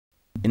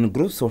In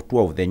groups of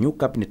 12, the new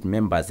cabinet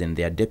members and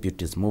their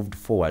deputies moved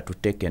forward to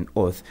take an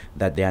oath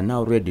that they are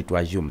now ready to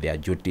assume their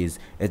duties.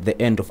 At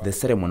the end of the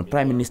ceremony,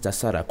 Prime Minister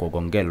Sarah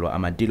Kogongelo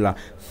Amadila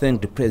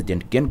thanked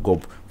President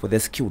Gengob for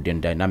the skilled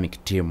and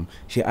dynamic team.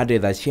 She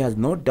added that she has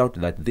no doubt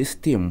that this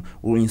team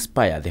will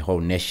inspire the whole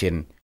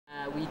nation.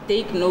 We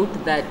take note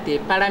that the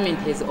Parliament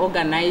has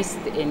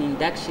organized an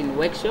induction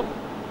workshop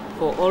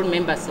for all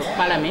members of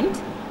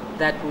Parliament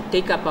that will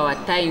take up our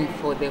time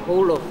for the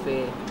whole of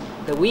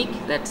the week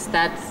that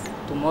starts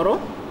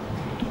tomorrow.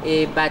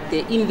 But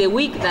in the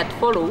week that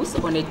follows,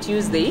 on a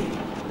Tuesday,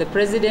 the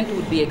President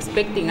would be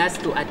expecting us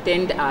to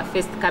attend our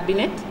first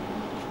cabinet.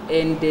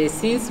 And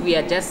since we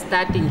are just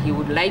starting, he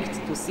would like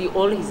to see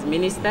all his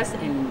ministers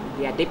and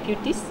their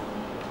deputies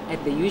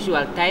at the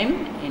usual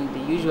time and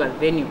the usual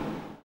venue.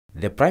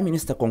 The Prime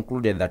Minister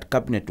concluded that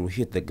Cabinet will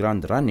hit the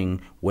ground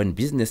running when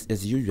business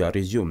as usual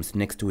resumes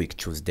next week,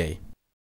 Tuesday.